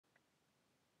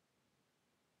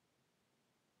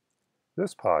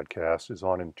This podcast is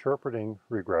on interpreting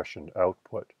regression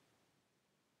output.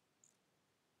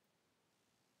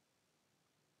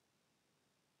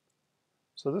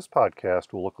 So this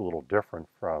podcast will look a little different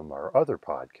from our other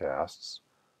podcasts.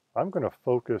 I'm going to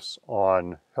focus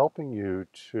on helping you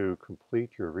to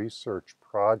complete your research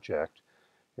project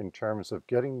in terms of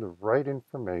getting the right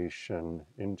information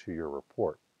into your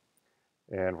report.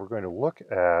 And we're going to look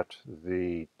at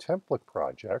the template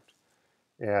project,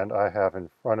 and I have in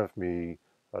front of me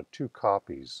two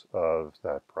copies of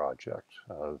that project.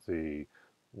 The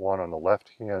one on the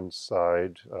left-hand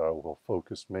side will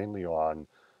focus mainly on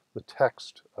the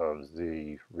text of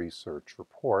the research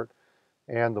report,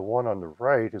 and the one on the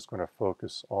right is going to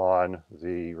focus on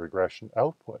the regression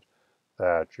output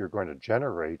that you're going to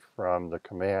generate from the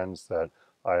commands that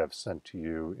I have sent to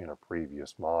you in a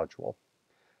previous module.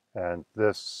 And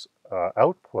this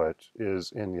output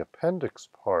is in the appendix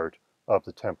part of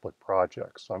the template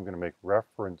project. So I'm going to make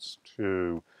reference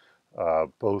to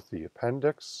both the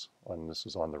appendix, and this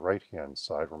is on the right-hand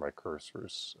side where my cursor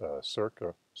is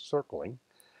circling,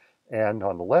 and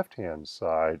on the left-hand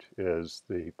side is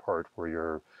the part where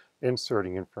you're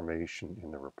inserting information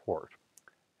in the report.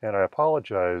 And I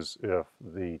apologize if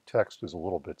the text is a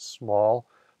little bit small,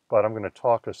 but I'm going to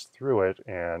talk us through it,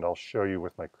 and I'll show you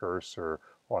with my cursor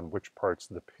on which parts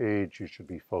of the page you should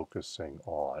be focusing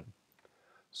on.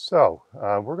 So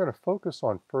we're going to focus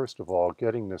on, first of all,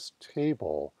 getting this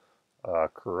table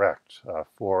correct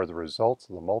for the results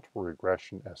of the multiple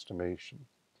regression estimation.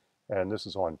 And this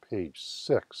is on page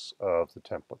 6 of the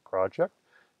template project,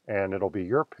 and it'll be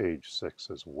your page 6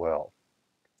 as well.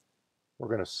 We're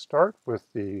going to start with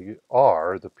the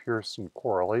R, the Pearson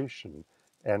correlation,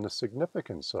 and the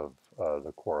significance of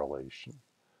the correlation.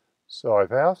 So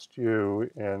I've asked you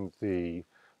in the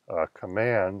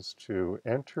commands to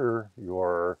enter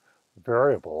your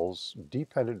variables,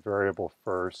 dependent variable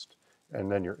first, and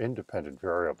then your independent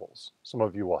variables. Some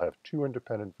of you will have 2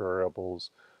 independent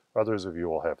variables, others of you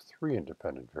will have 3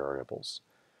 independent variables.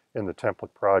 In the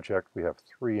template project, we have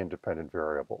 3 independent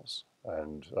variables,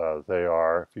 and they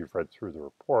are, if you've read through the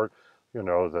report, you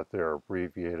know that they're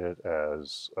abbreviated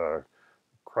as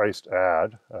Christ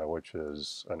add, which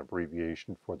is an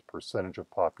abbreviation for the percentage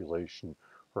of population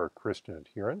who are Christian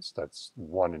adherents. That's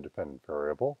one independent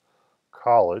variable.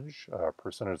 College,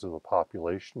 percentage of the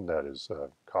population, that is a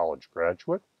college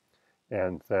graduate.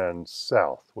 And then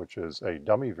South, which is a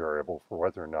dummy variable for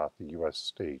whether or not the U.S.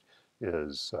 state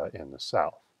is in the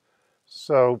South.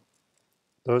 So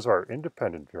those are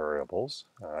independent variables,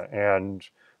 and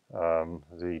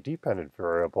the dependent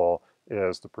variable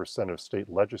is the percent of state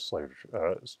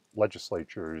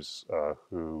legislatures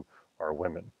who are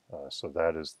women. So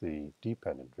that is the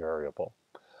dependent variable.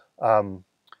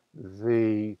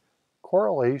 The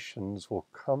correlations will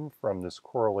come from this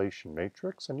correlation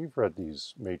matrix, and you've read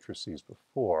these matrices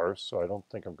before, so I don't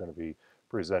think I'm going to be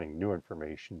presenting new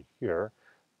information here.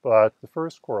 But the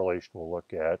first correlation we'll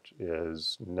look at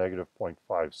is negative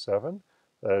 0.57.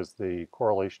 That is the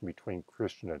correlation between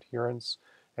Christian adherents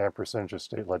and percentage of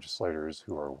state legislators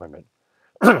who are women.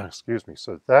 Excuse me.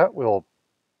 So that will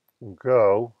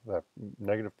go, that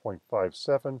negative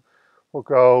 0.57 will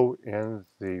go in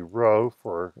the row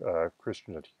for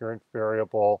Christian adherent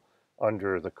variable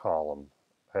under the column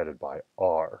headed by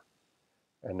R.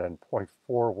 And then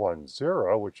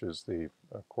 0.410, which is the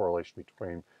correlation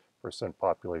between percent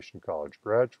population college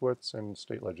graduates and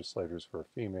state legislators who are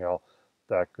female,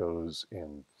 that goes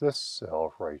in this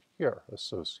cell right here,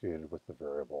 associated with the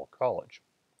variable college.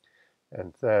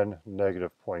 And then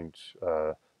negative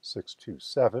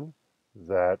 0.627,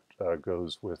 that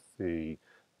goes with the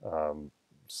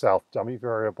South dummy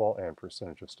variable and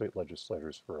percentage of state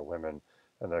legislators for women,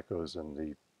 and that goes in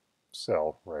the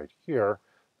cell right here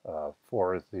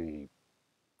for the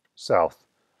South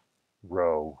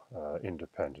row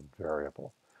independent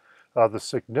variable. The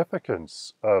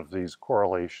significance of these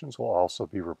correlations will also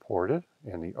be reported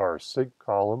in the R-sig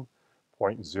column,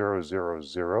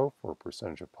 0.000 for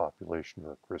percentage of population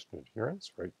or Christian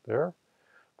adherents, right there,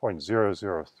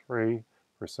 0.003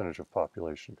 percentage of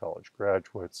population college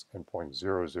graduates, and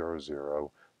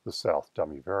 0.000 the South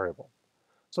dummy variable.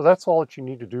 So that's all that you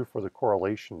need to do for the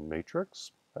correlation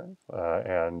matrix, okay?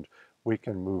 And we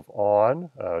can move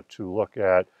on to look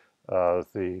at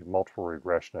the multiple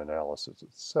regression analysis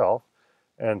itself,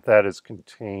 and that is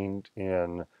contained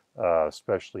in,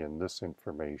 especially in this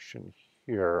information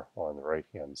here on the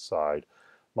right-hand side,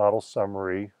 model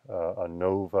summary,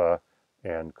 ANOVA,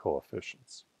 and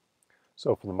coefficients.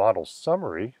 So for the model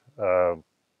summary,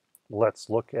 let's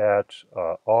look at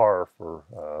R for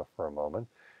a moment,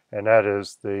 and that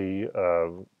is the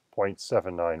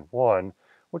 0.791,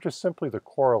 which is simply the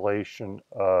correlation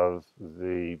of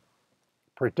the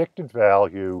predicted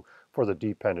value for the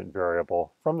dependent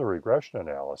variable from the regression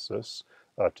analysis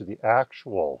to the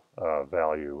actual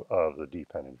value of the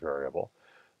dependent variable.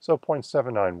 So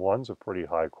 0.791 is a pretty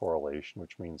high correlation,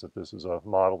 which means that this is a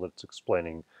model that's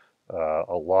explaining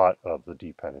a lot of the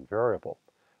dependent variable.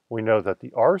 We know that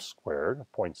the R squared,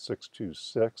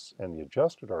 0.626, and the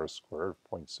adjusted R squared,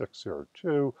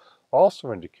 0.602,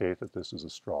 also indicate that this is a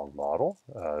strong model.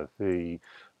 The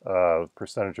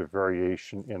percentage of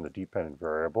variation in the dependent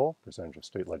variable, percentage of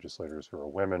state legislators who are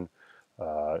women,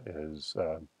 is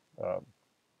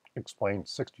explained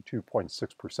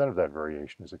 62.6% of that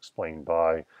variation is explained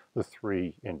by the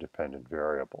three independent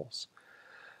variables.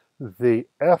 The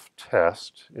F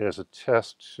test is a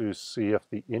test to see if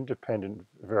the independent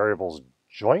variables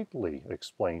jointly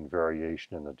explain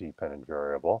variation in the dependent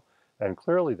variable, and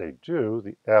clearly they do.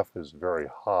 The F is very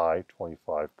high,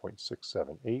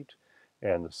 25.678,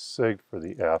 and the sig for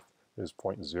the F is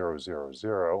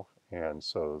 0.000, and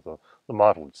so the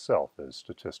model itself is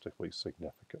statistically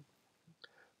significant.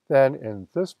 Then in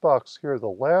this box here, the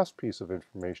last piece of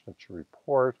information that you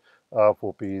report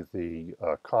will be the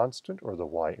constant, or the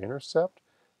y-intercept,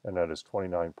 and that is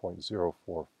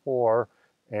 29.044,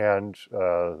 and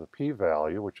the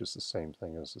p-value, which is the same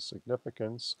thing as the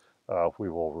significance, we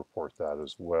will report that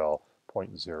as well,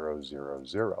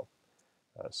 0.000.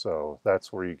 So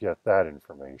that's where you get that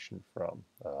information from,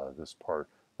 this part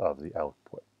of the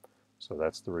output. So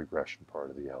that's the regression part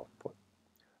of the output.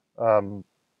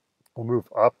 We'll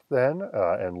move up then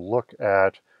and look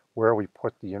at where we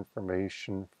put the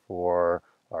information for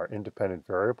our independent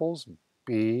variables.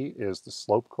 B is the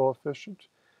slope coefficient,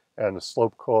 and the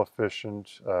slope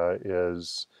coefficient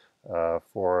is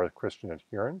for Christian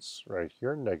adherence right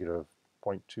here, negative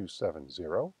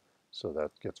 0.270. So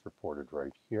that gets reported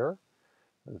right here.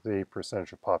 The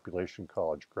percentage of population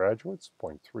college graduates,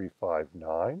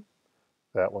 0.359.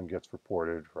 That one gets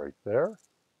reported right there.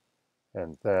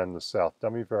 And then the South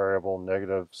dummy variable,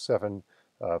 negative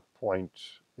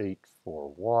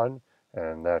 7.841,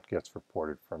 and that gets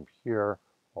reported from here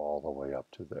all the way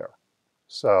up to there.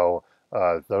 So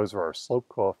those are our slope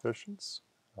coefficients.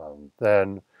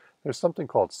 Then there's something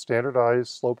called standardized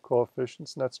slope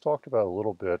coefficients, and that's talked about a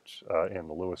little bit in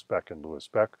the Lewis-Beck and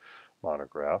Lewis-Beck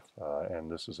monograph. And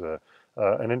this is an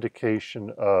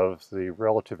indication of the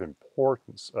relative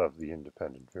importance of the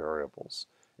independent variables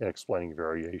in explaining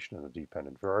variation in the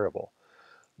dependent variable.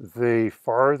 The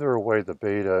farther away the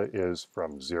beta is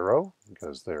from zero,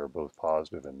 because they are both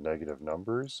positive and negative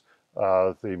numbers,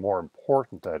 the more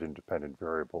important that independent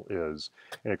variable is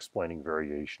in explaining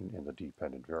variation in the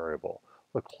dependent variable.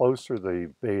 The closer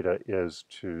the beta is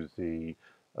to the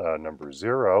number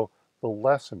zero, the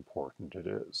less important it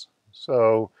is.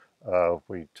 So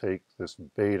we take this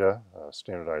beta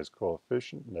standardized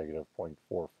coefficient, negative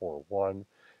 0.441,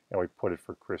 and we put it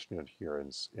for Christian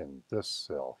adherence in this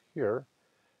cell here.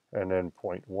 And then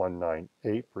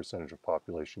 0.198 percentage of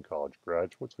population college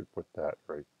graduates, we put that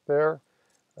right there.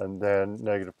 And then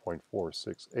negative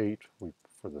 0.468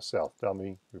 for the South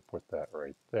dummy, we put that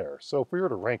right there. So if we were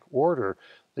to rank order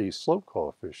the slope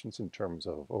coefficients in terms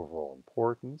of overall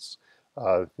importance,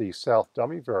 the South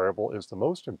dummy variable is the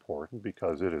most important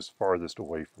because it is farthest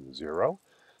away from zero.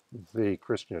 The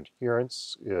Christian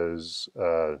adherence is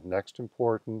next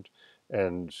important,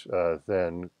 and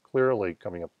then clearly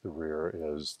coming up the rear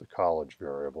is the college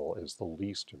variable is the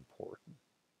least important.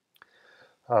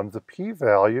 The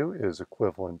p-value is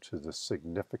equivalent to the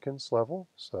significance level,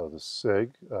 so the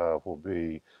sig will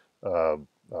be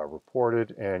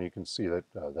reported, and you can see that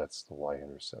that's the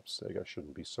y-intercept sig. I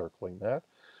shouldn't be circling that.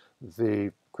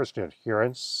 The Christian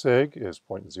adherence sig is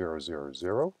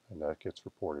 0.000, and that gets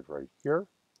reported right here.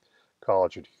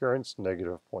 College adherence,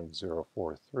 negative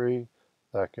 0.043.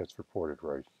 That gets reported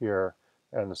right here.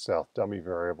 And the South dummy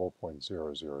variable,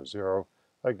 0.000,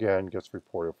 again gets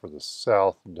reported for the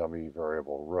South dummy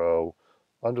variable row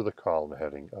under the column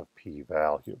heading of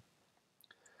p-value.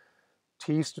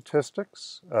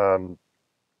 T-statistics,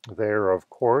 they are, of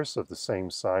course, of the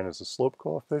same sign as the slope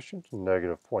coefficient,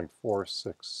 negative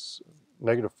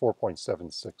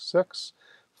 4.766.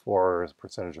 For the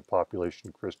percentage of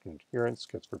population Christian adherence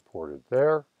gets reported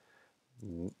there.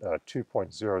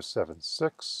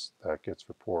 2.076, that gets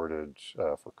reported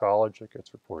for college, it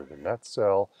gets reported in that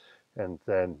cell. And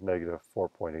then negative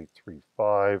 4.835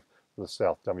 for the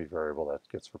South dummy variable, that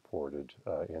gets reported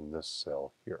in this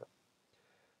cell here.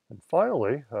 And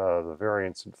finally, the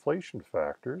variance inflation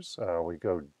factors. We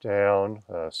go down.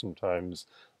 Sometimes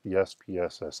the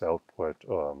SPSS output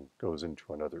goes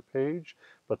into another page,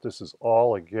 but this is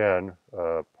all, again,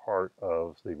 part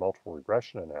of the multiple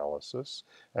regression analysis,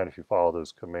 and if you follow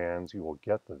those commands, you will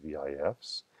get the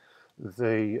VIFs.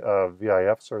 The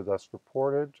VIFs are thus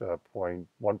reported.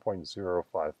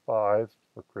 1.055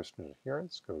 for Christian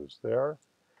adherence goes there.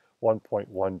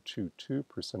 1.122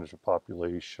 percentage of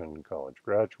population college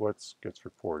graduates gets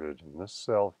reported in this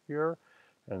cell here.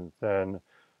 And then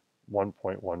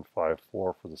 1.154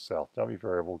 for the South dummy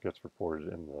variable gets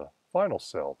reported in the final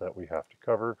cell that we have to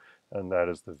cover, and that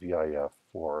is the VIF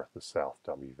for the South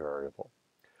dummy variable.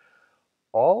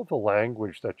 All the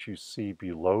language that you see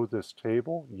below this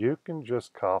table, you can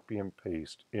just copy and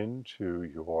paste into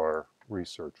your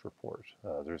research report.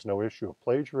 There's no issue of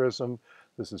plagiarism.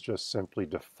 This is just simply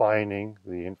defining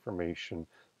the information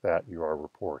that you are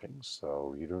reporting.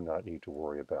 So you do not need to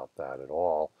worry about that at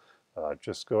all.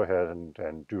 Just go ahead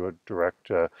and do a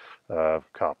direct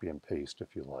copy and paste,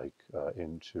 if you like,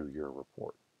 into your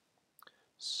report.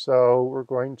 So we're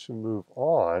going to move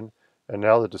on. And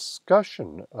now the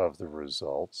discussion of the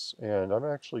results, and I'm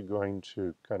actually going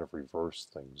to kind of reverse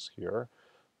things here.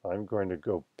 I'm going to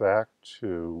go back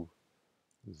to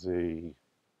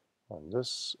on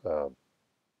this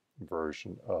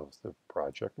version of the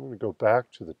project, I'm going to go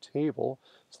back to the table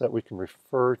so that we can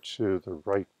refer to the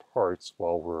right parts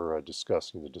while we're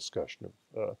discussing the discussion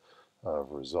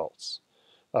of results.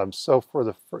 So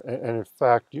and in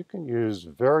fact, you can use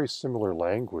very similar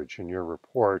language in your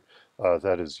report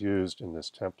that is used in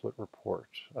this template report.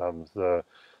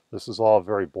 This is all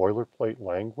very boilerplate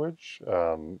language.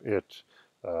 It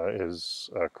is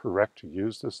correct to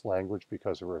use this language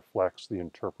because it reflects the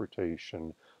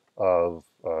interpretation of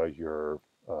your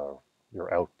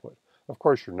output. Of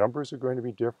course, your numbers are going to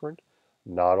be different.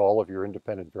 Not all of your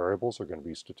independent variables are going to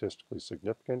be statistically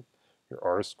significant. Your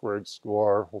R-squared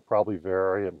score will probably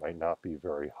vary. It might not be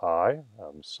very high.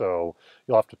 So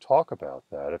you'll have to talk about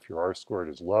that. If your R-squared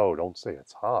is low, don't say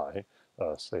it's high.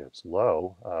 Say it's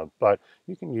low. But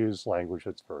you can use language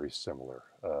that's very similar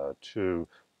to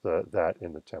that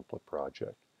in the template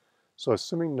project. So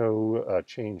assuming no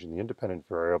change in the independent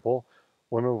variable,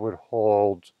 women would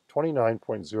hold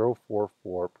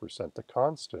 29.044% the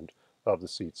constant of the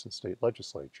seats in state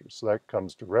legislatures. So that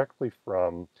comes directly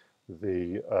from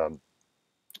the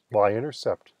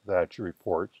y-intercept that you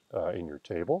report in your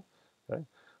table. Okay?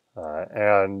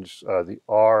 The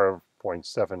R of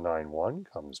 0.791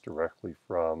 comes directly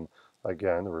from,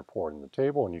 again, the report in the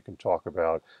table, and you can talk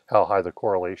about how high the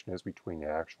correlation is between the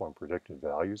actual and predicted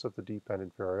values of the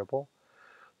dependent variable.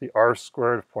 The R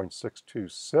squared of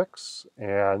 0.626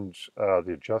 and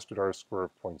the adjusted R squared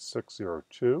of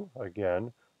 0.602,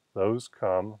 again, those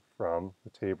come from the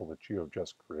table that you have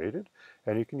just created,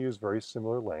 and you can use very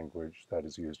similar language that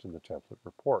is used in the template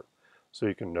report. So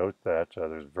you can note that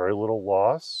there's very little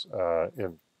loss, at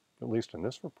least in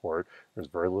this report, there's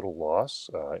very little loss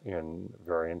in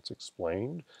variance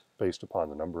explained based upon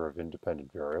the number of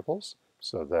independent variables.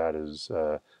 So that is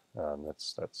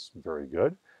that's very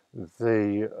good.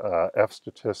 The F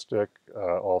statistic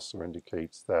also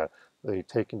indicates that they,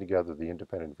 taken together, the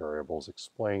independent variables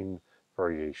explain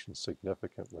variation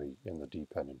significantly in the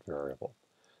dependent variable.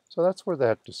 So that's where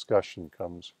that discussion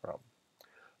comes from.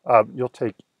 You'll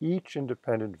take each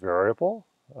independent variable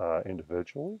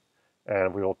individually,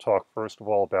 and we will talk first of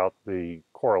all about the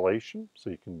correlation. So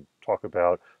you can talk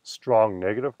about strong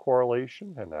negative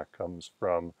correlation, and that comes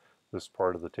from this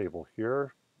part of the table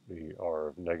here, the R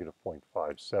of negative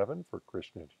 0.57 for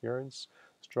Christian adherence,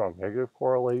 strong negative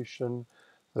correlation.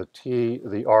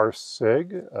 The R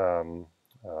sig,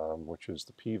 which is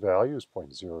the p-value, is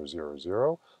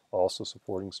 0.000, also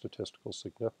supporting statistical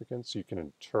significance. You can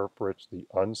interpret the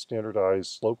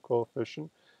unstandardized slope coefficient,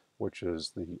 which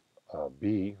is the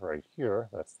B right here.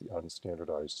 That's the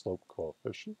unstandardized slope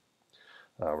coefficient.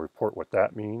 Report what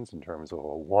that means in terms of a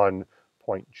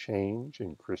 1-point change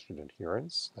in Christian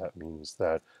adherence. That means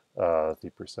that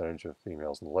the percentage of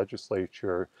females in the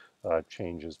legislature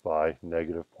changes by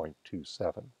negative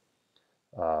 0.27.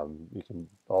 You can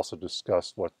also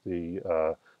discuss what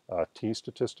the t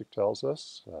statistic tells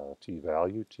us,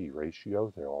 t-value,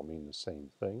 t-ratio, they all mean the same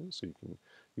thing, so you can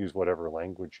use whatever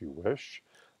language you wish.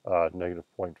 Negative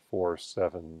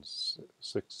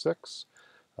 0.4766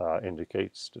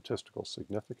 indicates statistical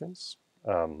significance.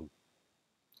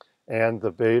 And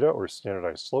the beta, or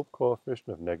standardized slope coefficient,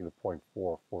 of negative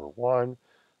 0.441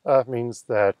 means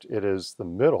that it is the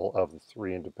middle of the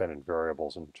three independent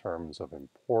variables in terms of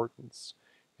importance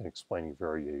in explaining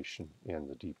variation in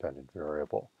the dependent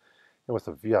variable. And with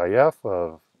a VIF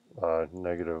of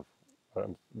VIF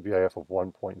of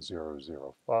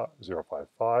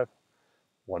 1.055,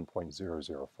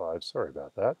 1.005. Sorry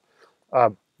about that.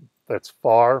 Um, that's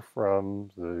far from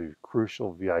the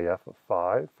crucial VIF of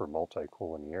 5 for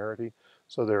multicollinearity,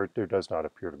 so there does not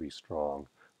appear to be strong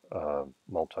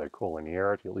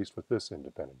multicollinearity, at least with this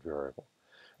independent variable.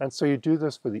 And so you do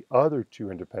this for the other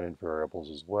two independent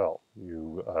variables as well.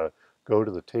 You go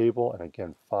to the table and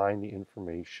again find the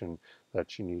information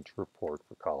that you need to report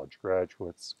for college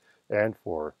graduates and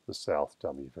for the South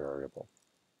dummy variable.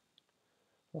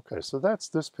 Okay, so that's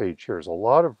this page here. There's a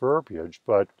lot of verbiage,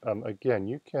 but again,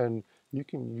 you can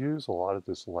use a lot of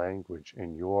this language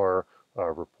in your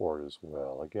report as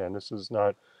well. Again, this is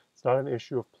not it's not an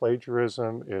issue of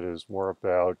plagiarism. It is more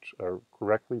about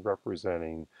correctly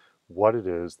representing what it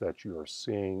is that you are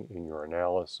seeing in your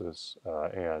analysis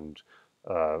and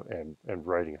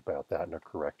writing about that in a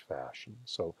correct fashion.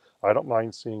 So I don't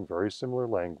mind seeing very similar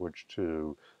language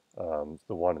to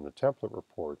the one in the template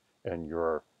report and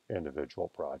your individual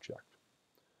project.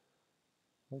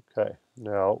 Okay,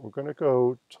 now we're going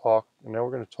to talk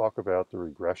about the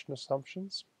regression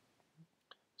assumptions.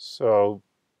 So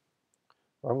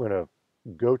I'm going to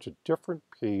go to different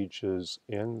pages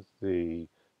in the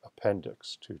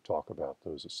appendix to talk about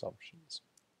those assumptions.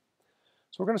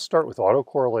 So we're going to start with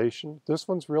autocorrelation. This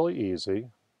one's really easy.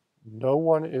 No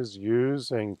one is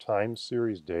using time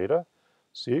series data,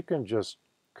 so you can just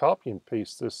copy and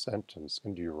paste this sentence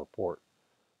into your report.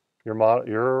 Your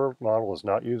model is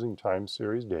not using time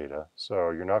series data,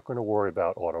 so you're not going to worry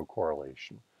about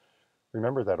autocorrelation.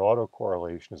 Remember that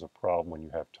autocorrelation is a problem when you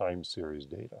have time series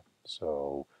data.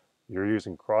 So you're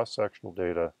using cross-sectional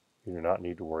data, you do not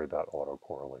need to worry about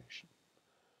autocorrelation.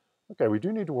 Okay, we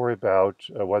do need to worry about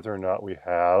whether or not we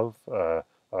have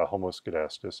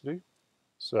homoscedasticity.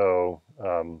 So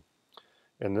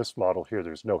in this model here,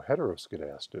 there's no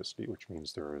heteroscedasticity, which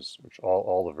means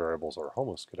all the variables are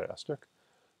homoscedastic.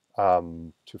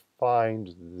 To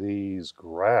find these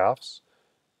graphs,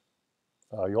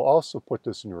 you'll also put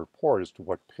this in your report as to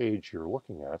what page you're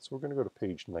looking at. So we're going to go to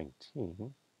page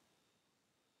 19.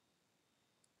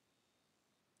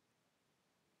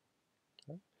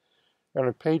 Okay. And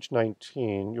on page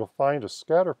 19, you'll find a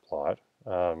scatter plot.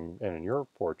 And in your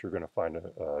report, you're going to find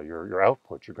your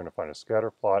output. You're going to find a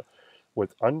scatter plot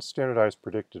with unstandardized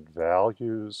predicted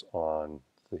values on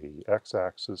the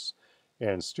x-axis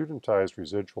and studentized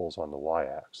residuals on the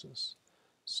y-axis.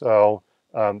 So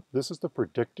this is the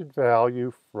predicted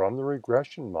value from the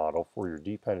regression model for your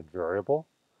dependent variable.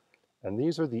 And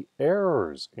these are the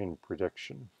errors in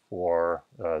prediction for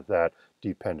that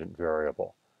dependent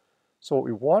variable. So what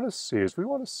we want to see is we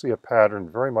want to see a pattern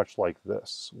very much like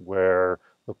this, where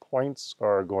the points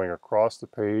are going across the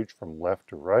page from left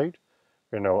to right.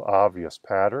 No obvious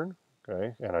pattern,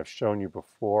 okay? And I've shown you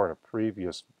before in a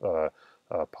previous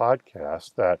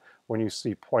podcast that when you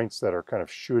see points that are kind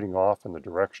of shooting off in the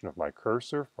direction of my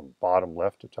cursor from bottom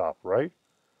left to top right,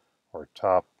 or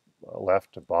top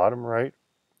left to bottom right,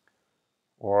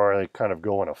 or they kind of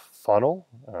go in a funnel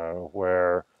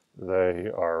where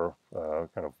they are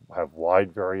kind of have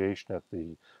wide variation at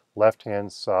the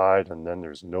left-hand side and then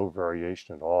there's no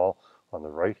variation at all on the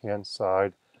right-hand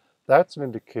side. That's an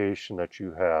indication that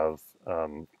you have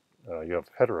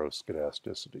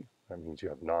heteroscedasticity. That means you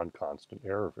have non-constant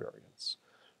error variance.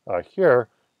 Here,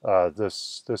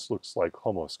 this looks like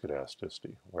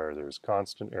homoscedasticity, where there's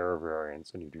constant error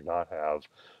variance and you do not have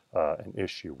an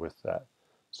issue with that.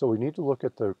 So we need to look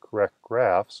at the correct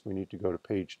graphs. We need to go to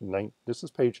page 9. This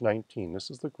is page 19.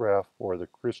 This is the graph for the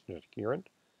Christian adherent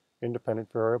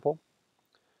independent variable.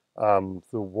 The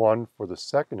one for the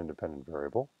second independent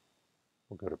variable.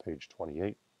 We'll go to page 28.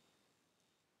 And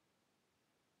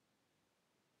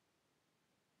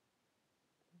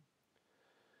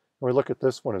we look at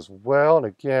this one as well, and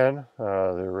again,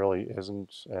 there really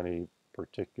isn't any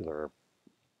particular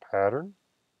pattern.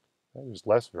 There's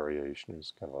less variation.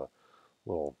 There's kind of a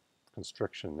little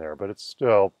constriction there, but it's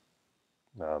still,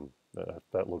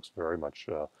 that looks very much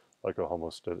like a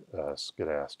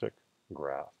homoscedastic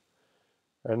graph.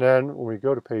 And then when we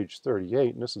go to page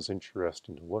 38, and this is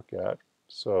interesting to look at,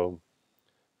 so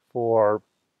for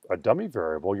a dummy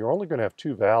variable, you're only going to have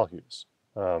two values,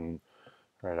 right,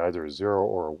 either a 0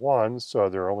 or a 1, so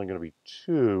there are only going to be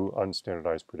two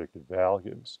unstandardized predicted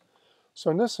values.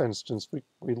 So in this instance,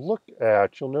 we look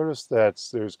at, you'll notice that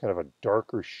there's kind of a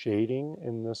darker shading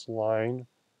in this line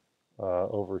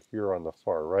over here on the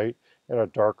far right, and a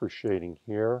darker shading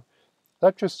here.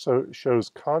 That just shows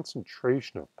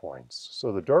concentration of points.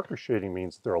 So the darker shading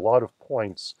means there are a lot of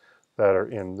points that are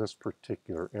in this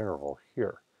particular interval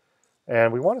here.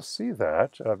 And we want to see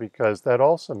that because that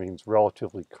also means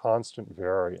relatively constant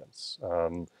variance.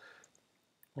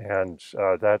 And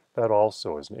that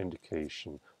also is an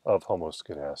indication of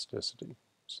homoscedasticity.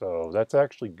 So that's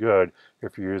actually good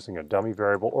if you're using a dummy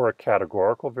variable or a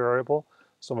categorical variable.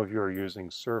 Some of you are using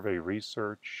survey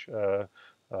research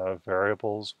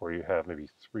variables where you have maybe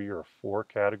 3 or 4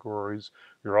 categories.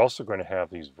 You're also going to have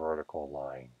these vertical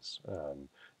lines,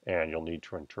 and you'll need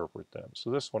to interpret them. So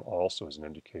this one also is an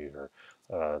indicator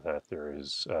that there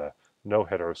is no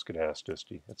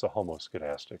heteroscedasticity. It's a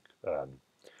homoscedastic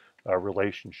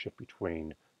relationship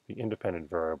between the independent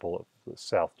variable of the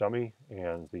South dummy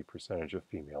and the percentage of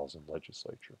females in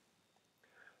legislature.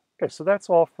 Okay, so that's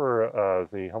all for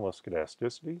the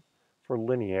homoscedasticity. For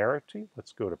linearity,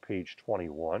 let's go to page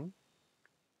 21.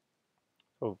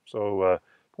 So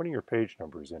putting your page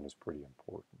numbers in is pretty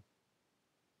important.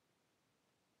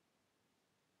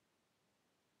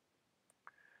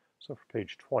 So for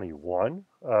page 21,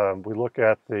 we look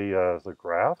at the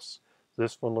graphs.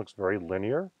 This one looks very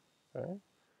linear. Okay?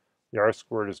 The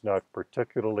R-squared is not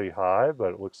particularly high,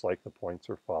 but it looks like the points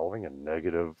are following a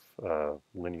negative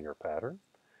linear pattern.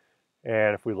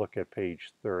 And if we look at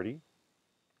page 30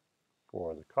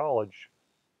 for the college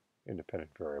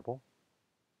independent variable,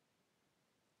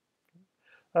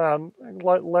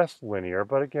 less linear,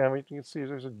 but again, we can see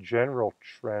there's a general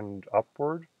trend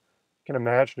upward. You can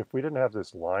imagine if we didn't have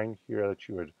this line here that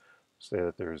you would say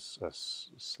that there's a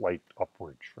slight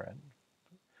upward trend.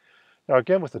 Now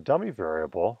again, with the dummy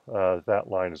variable, that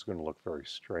line is going to look very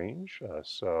strange.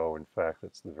 So in fact,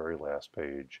 that's the very last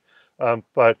page.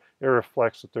 But it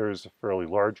reflects that there is a fairly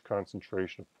large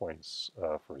concentration of points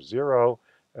for 0,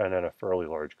 and then a fairly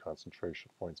large concentration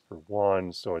of points for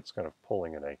 1. So it's kind of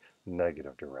pulling in a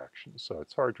negative direction. So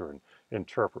it's hard to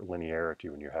interpret linearity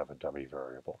when you have a dummy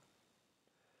variable.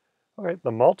 Okay,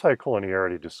 the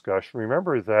multicollinearity discussion,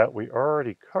 remember that we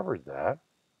already covered that.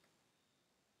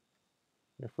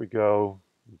 If we go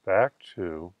back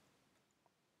to,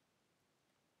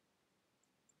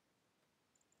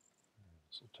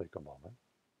 this will take a moment.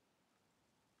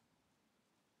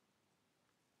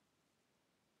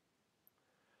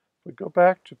 If we go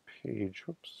back to page,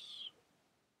 oops,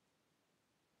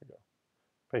 there we go,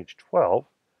 page 12,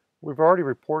 we've already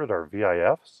reported our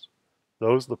VIFs.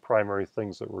 Those are the primary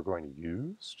things that we're going to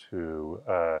use to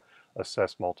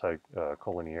assess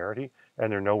multicollinearity,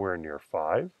 and they're nowhere near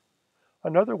 5.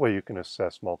 Another way you can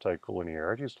assess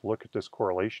multicollinearity is to look at this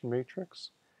correlation matrix.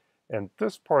 And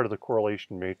this part of the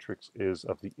correlation matrix is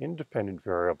of the independent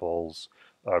variables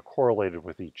correlated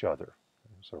with each other.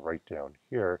 So right down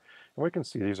here, and we can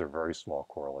see these are very small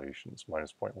correlations,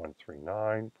 minus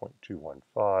 0.139,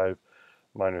 0.215,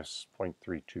 minus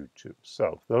 0.322.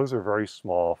 So those are very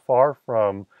small, far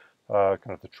from kind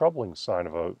of the troubling sign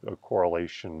of a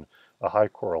correlation, a high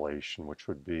correlation, which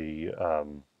would be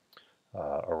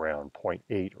around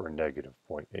 0.8 or negative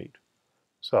 0.8.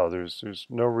 So there's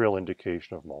no real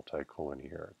indication of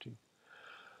multicollinearity.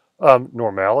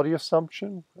 Normality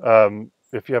assumption.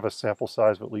 If you have a sample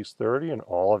size of at least 30, and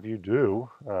all of you do,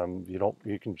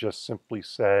 you can just simply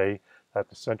say that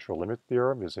the central limit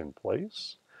theorem is in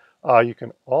place. You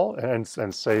can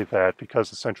and say that because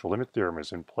the central limit theorem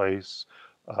is in place,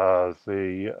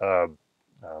 the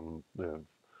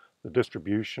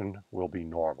distribution will be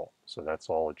normal. So that's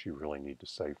all that you really need to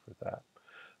say for that.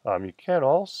 You can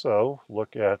also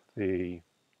look at the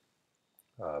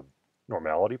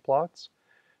normality plots,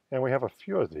 and we have a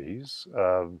few of these.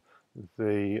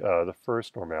 The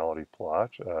first normality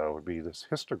plot would be this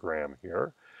histogram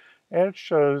here, and it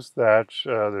shows that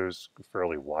there's a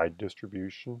fairly wide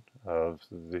distribution of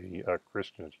the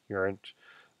Christian adherent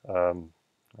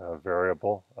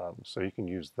variable, so you can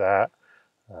use that.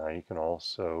 You can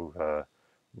also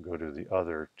go to the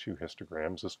other 2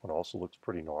 histograms. This one also looks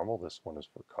pretty normal. This one is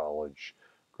for college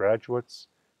graduates.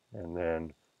 And then,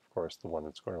 of course, the one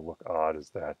that's going to look odd is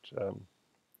that,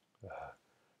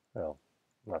 well,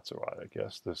 not so odd, I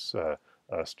guess, this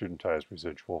studentized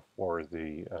residual for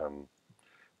the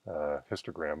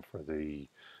histogram for the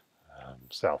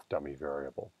South dummy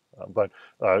variable. But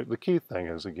the key thing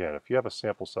is, again, if you have a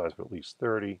sample size of at least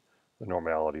 30, the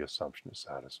normality assumption is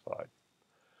satisfied.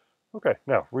 Okay,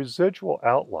 now residual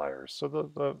outliers. So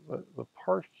the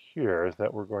part here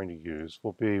that we're going to use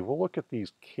will be, we'll look at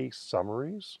these case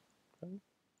summaries.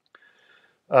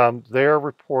 Okay. They are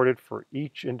reported for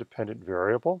each independent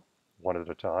variable, one at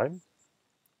a time.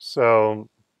 So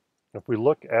if we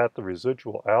look at the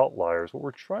residual outliers, what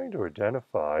we're trying to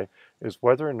identify is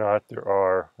whether or not there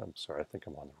are, I'm sorry, I think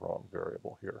I'm on the wrong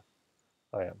variable here.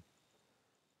 I am.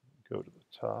 Go to the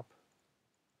top.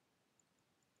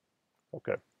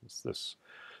 Okay, it's this.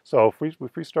 So if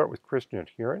we start with Christian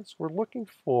adherence, we're looking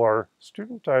for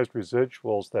studentized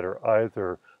residuals that are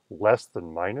either less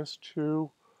than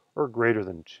 -2 or greater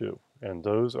than 2. And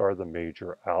those are the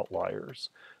major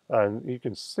outliers. And you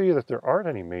can see that there aren't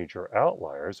any major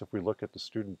outliers if we look at the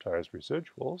studentized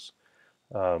residuals.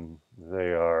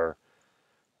 They are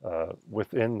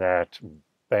within that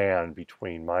band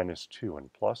between -2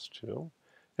 and +2.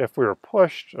 If we were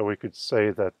pushed, we could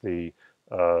say that the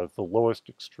lowest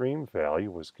extreme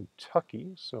value was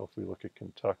Kentucky. So if we look at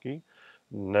Kentucky,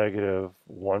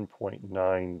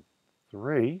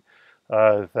 -1.93,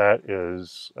 that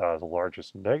is the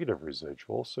largest negative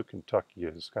residual. So Kentucky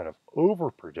is kind of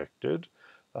over-predicted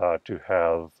to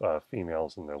have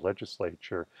females in their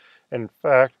legislature. And in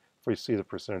fact, if we see the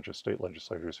percentage of state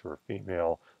legislators who are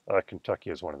female,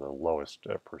 Kentucky is one of the lowest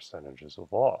percentages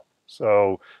of all.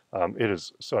 So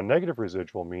so a negative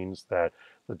residual means that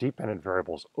the dependent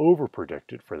variable is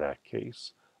over-predicted for that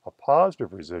case. A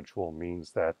positive residual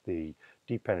means that the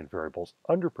dependent variable is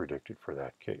under-predicted for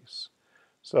that case.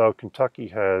 So Kentucky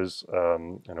has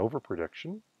an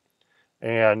over-prediction,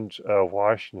 and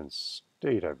Washington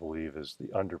State, I believe, is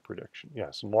the under-prediction.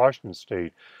 Yes, and Washington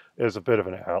State is a bit of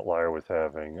an outlier with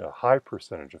having a high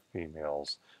percentage of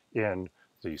females in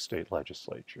the state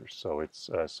legislature. So it's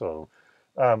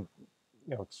um,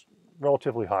 it's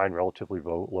relatively high and relatively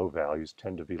low values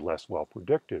tend to be less well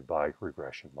predicted by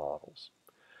regression models.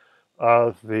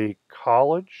 The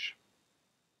college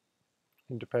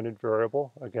independent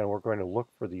variable, again, we're going to look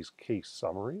for these case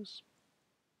summaries.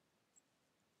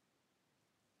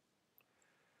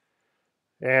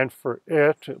 And for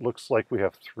it, it looks like we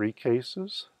have 3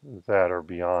 cases that are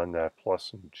beyond that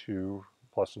plus and -2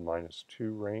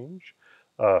 range.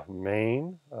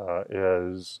 Maine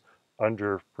is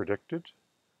under predicted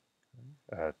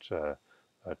at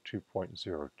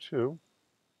 2.02.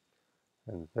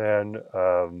 And then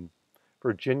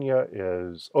Virginia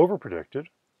is over predicted.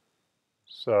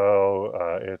 So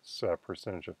its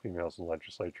percentage of females in the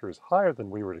legislature is higher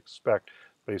than we would expect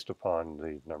based upon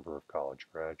the number of college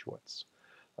graduates.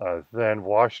 Then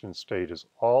Washington State is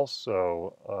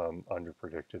also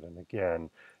underpredicted, and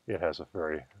again, it has a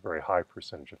very, very high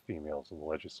percentage of females in the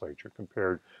legislature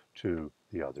compared to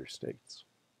the other states.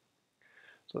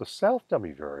 So the South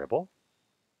dummy variable,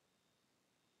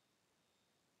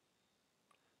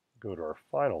 go to our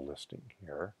final listing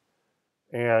here,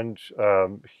 and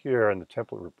here in the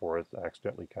template report, I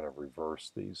accidentally kind of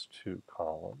reversed these 2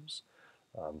 columns.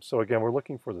 So again, we're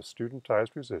looking for the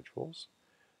studentized residuals.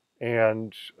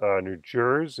 And New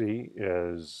Jersey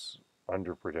is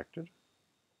underpredicted.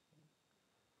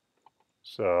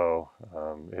 So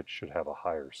it should have a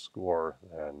higher score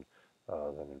than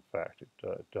in fact it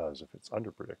does if it's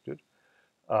underpredicted.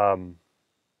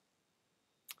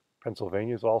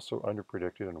 Pennsylvania is also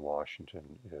underpredicted, and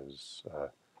Washington is,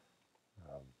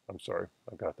 I'm sorry,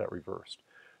 I got that reversed.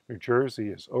 New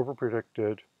Jersey is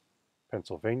overpredicted,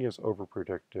 Pennsylvania is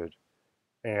overpredicted,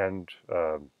 and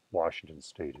Washington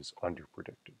State is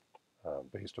underpredicted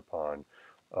based upon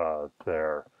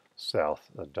their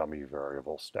South dummy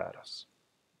variable status.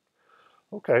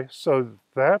 Okay, so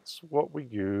that's what we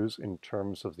use in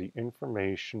terms of the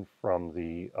information from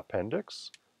the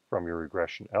appendix, from your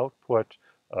regression output,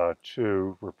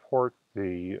 to report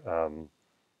the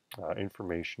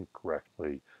information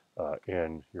correctly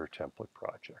in your template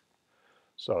project.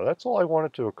 So that's all I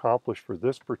wanted to accomplish for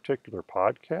this particular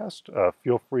podcast.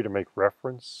 Feel free to make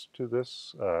reference to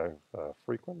this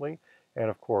frequently. And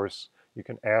of course, you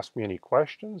can ask me any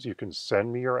questions. You can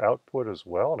send me your output as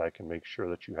well, and I can make sure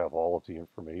that you have all of the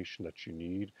information that you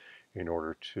need in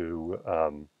order to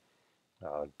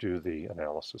do the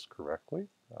analysis correctly.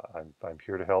 I'm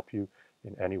here to help you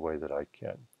in any way that I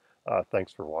can.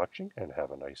 Thanks for watching, and have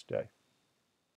a nice day.